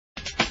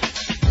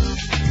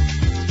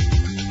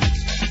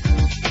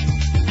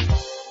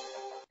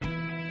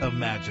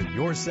Imagine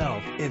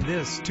yourself in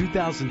this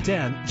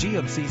 2010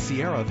 GMC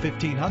Sierra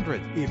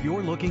 1500. If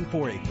you're looking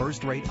for a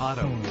first-rate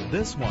auto,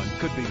 this one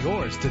could be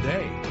yours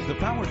today. The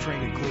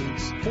powertrain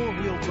includes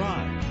four-wheel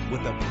drive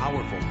with a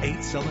powerful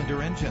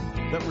 8-cylinder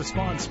engine that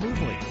responds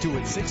smoothly to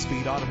its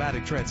 6-speed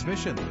automatic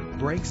transmission.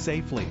 Brakes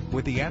safely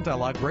with the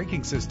anti-lock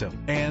braking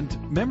system.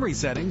 And memory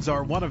settings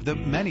are one of the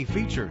many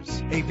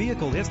features. A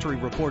vehicle history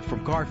report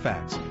from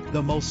Carfax,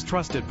 the most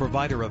trusted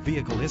provider of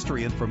vehicle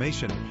history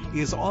information,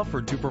 is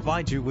offered to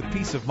provide you with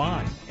peace of mind.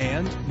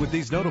 And with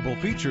these notable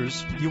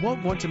features, you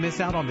won't want to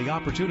miss out on the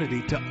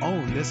opportunity to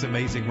own this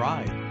amazing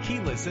ride.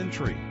 Keyless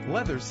entry,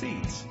 leather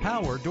seats,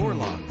 power door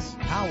locks,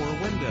 power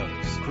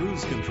windows,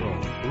 cruise control,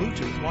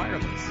 Bluetooth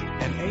wireless,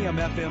 and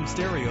AM/FM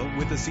stereo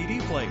with a CD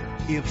player.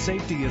 If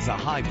safety is a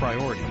high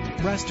priority,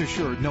 rest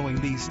assured knowing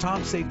these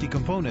top safety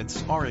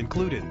components are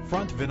included: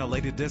 front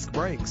ventilated disc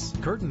brakes,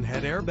 curtain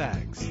head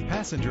airbags,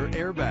 passenger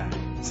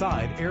airbag,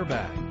 side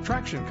airbag,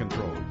 traction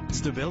control,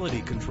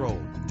 stability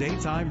control,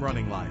 daytime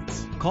running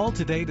lights. Call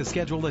today to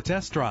schedule a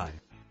test drive.